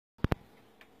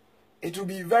It will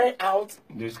be very out.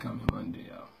 This coming Monday,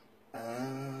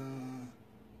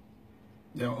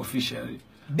 yeah, officially.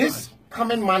 This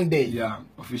coming Monday? Yeah,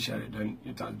 officially. Then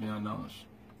it has been announced.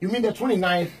 You mean the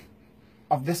 29th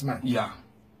of this month? Yeah.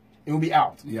 It will be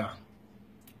out? Yeah.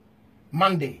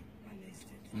 Monday?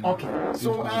 Yeah. Okay.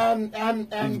 So,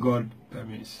 if God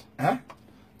permits. Huh?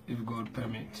 If God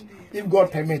permits. If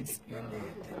God permits.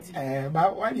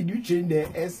 But why did you change the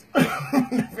S?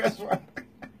 The first one.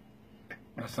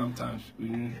 But sometimes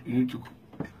you need to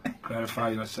clarify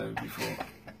yourself before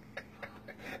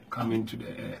coming to the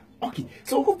air. Okay.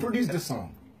 So who produced the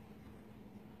song?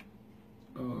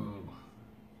 Oh,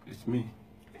 it's me.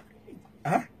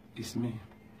 Huh? It's me.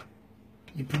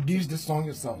 You produced the song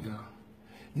yourself? Yeah.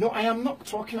 No, I am not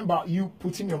talking about you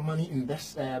putting your money in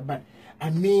this, but I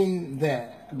mean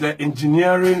the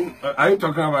engineering. Are you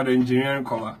talking about the engineering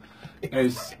cover?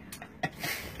 Yes.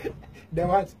 The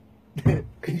what? The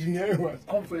engineering what?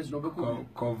 Conference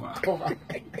cover.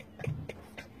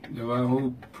 The one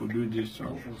who produced this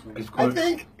song. It's called, I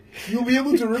think you'll be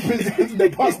able to represent the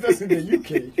pastors in the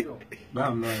UK. But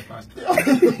I'm not a pastor.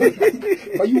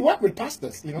 But you work with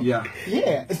pastors, you know? Yeah.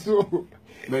 Yeah. So.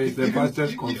 But it's the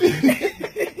pastors' conference.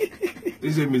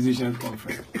 It's a musicians'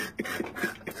 conference.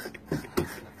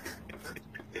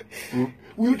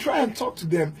 We'll try and talk to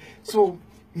them so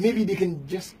maybe they can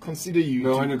just consider you.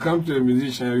 No, when it comes to a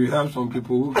musician, you have some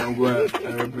people who can go and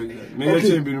represent. Maybe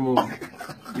okay.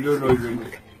 You don't know even.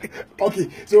 Okay,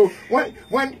 so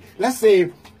when let's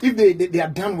say if they are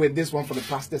done with this one for the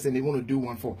pastors and they want to do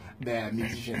one for the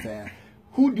musicians,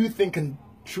 who do you think can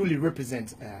truly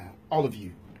represent all of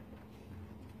you?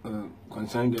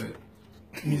 Concerning the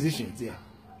musicians, yeah.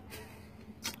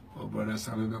 Oh, brother,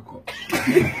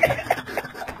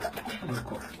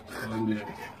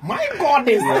 my God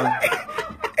is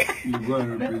you go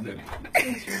and represent.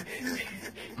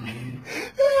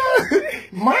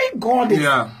 My God is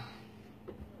yeah.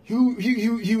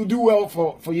 He will do well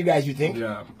for you guys, you think?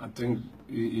 Yeah, I think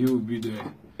he will be the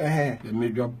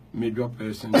major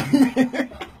person going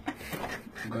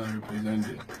to represent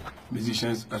the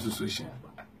Musicians Association.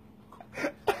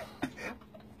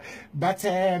 But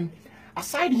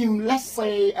aside him, let's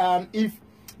say if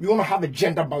we want to have a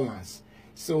gender balance,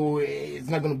 so it's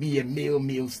not going to be a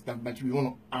male stuff, but we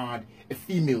want to add a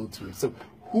female to it. So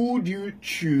who do you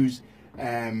choose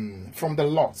from the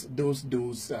lot? Those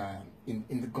in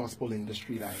the gospel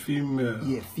industry, like female.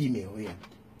 Yeah, female. Yeah.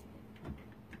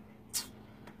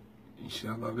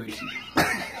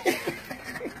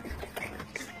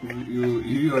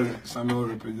 you are Samuel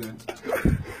represent.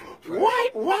 Why?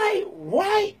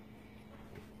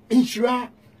 Insura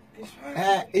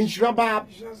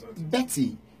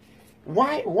Betty.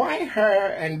 Why her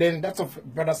and then that's of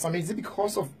Brother Sam? Is it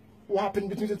because of what happened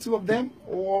between the two of them,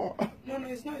 or no,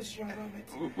 it's not Insura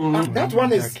Betty. That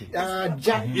one is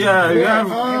Jack. Yeah.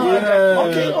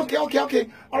 Okay.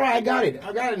 All right, I got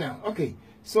it now. Okay,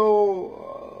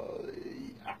 so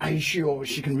are you sure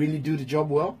she can really do the job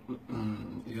well?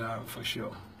 Yeah, for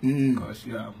sure. Because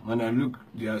when I look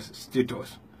their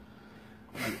status,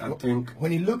 I think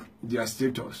when you look their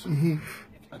status,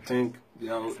 I think they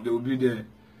will be the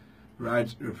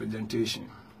right representation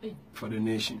for the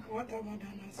nation. What about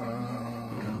Dana?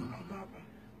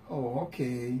 Oh,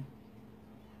 okay.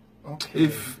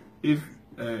 If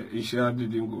Isha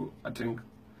didn't go, I think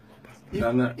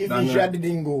Dana Isha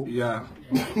didn't go, yeah,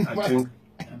 I think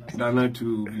Dana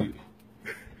to be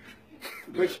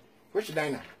which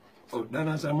Dana? Oh,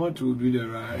 Dana Samoa to be the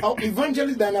right. Oh,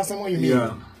 Evangelist Dana Samoa, you mean?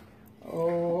 Yeah.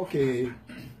 Oh, okay.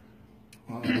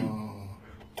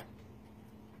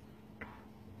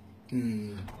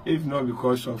 If not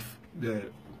because of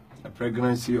the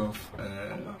pregnancy of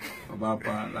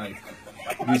Obapa, like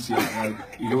this year,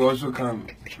 like you also can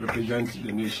represent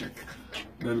the nation,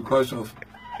 but because of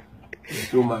the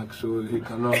stomach, so he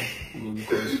cannot go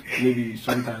because maybe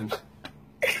sometimes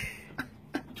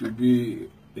to be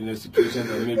in a situation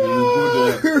that maybe you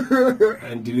go there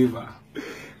and deliver.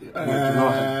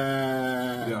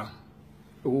 Yeah.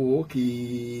 Oh,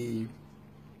 okay.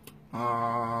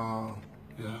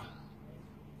 Yeah.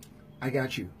 I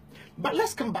got you. But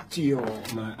let's come back to your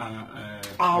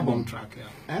album track.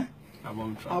 Yeah.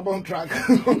 Album track.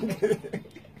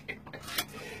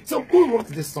 So who wrote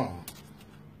this song?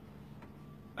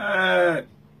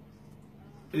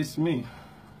 It's me.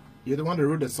 You're the one that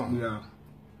wrote the song? Yeah.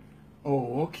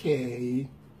 Oh, okay.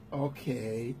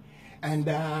 And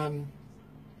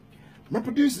my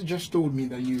producer just told me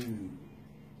that you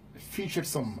featured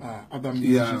some other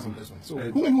musicians on this one. So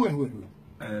who?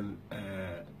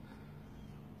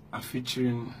 I'm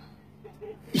featuring.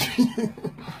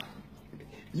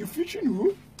 You featuring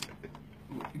who?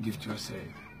 gift yourself,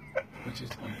 which is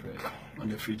Empress on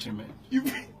the featuring. You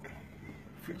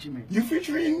featuring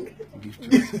Gift you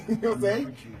yourself. know what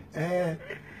I'm saying?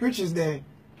 Which is the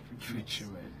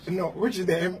Featuring. no, which is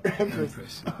the Empress?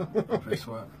 Empress. Empress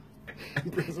what?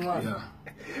 Empress one. Yeah.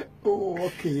 Oh,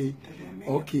 okay.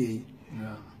 Okay.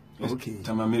 Yeah. Okay.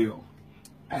 Tamameo.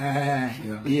 Yes,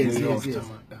 Yeah. yes, Mayor of yes.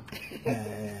 Tama.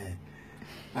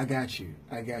 I got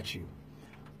you.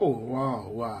 Oh,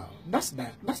 wow. That's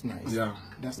nice. Yeah.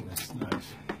 That's nice.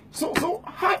 Nice. So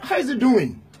how is it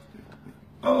doing?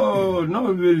 Oh,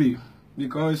 not really,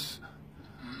 because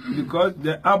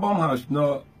the album has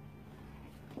not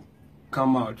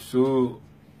come out, so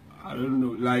I don't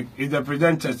know. Like, it's the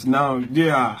presenters now, they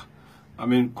are,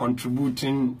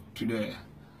 contributing to the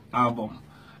album,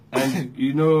 and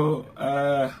you know,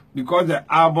 because the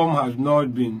album has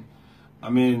not been,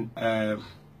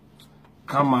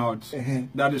 come out.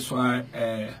 That is why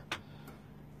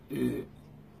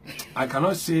I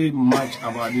cannot say much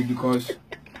about it, because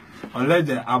unless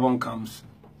the album comes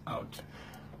out.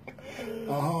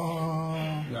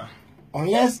 Yeah.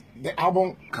 Unless the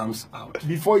album Comes out.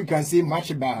 before you can say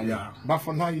much about Yeah. it. But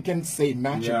for now you can say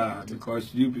much Yeah, about it.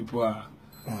 because you people are,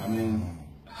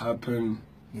 helping.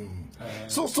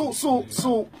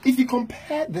 So if you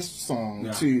compare this song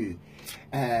Yeah. to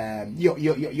your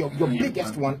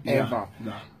biggest one Yeah, ever,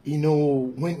 yeah. you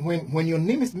know, when your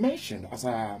name is mentioned as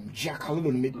Jack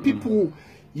Alolome, people,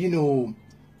 you know,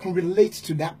 can relate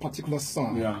to that particular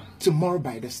song. Yeah. Tomorrow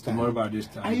by this time. Tomorrow by this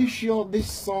time. Are you sure this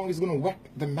song is going to work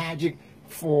the magic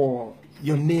for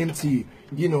your name to,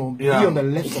 you know, be on the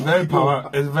lips of people?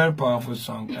 It's a very powerful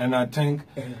song, and I think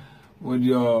with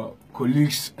your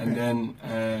colleagues and then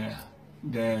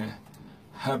the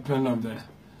helping of the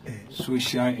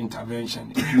social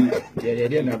intervention,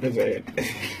 it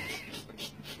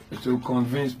will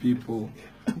convince people,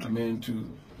 to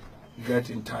get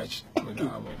in touch with the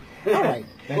album. All right.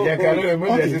 Thank you.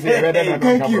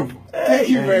 Thank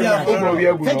you very much.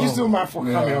 Thank you so much for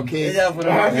coming, okay?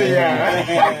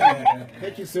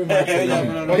 Thank you so much. May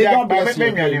God bless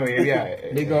you.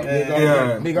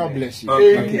 May God bless you.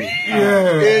 Okay.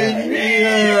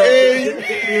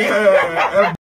 Yeah.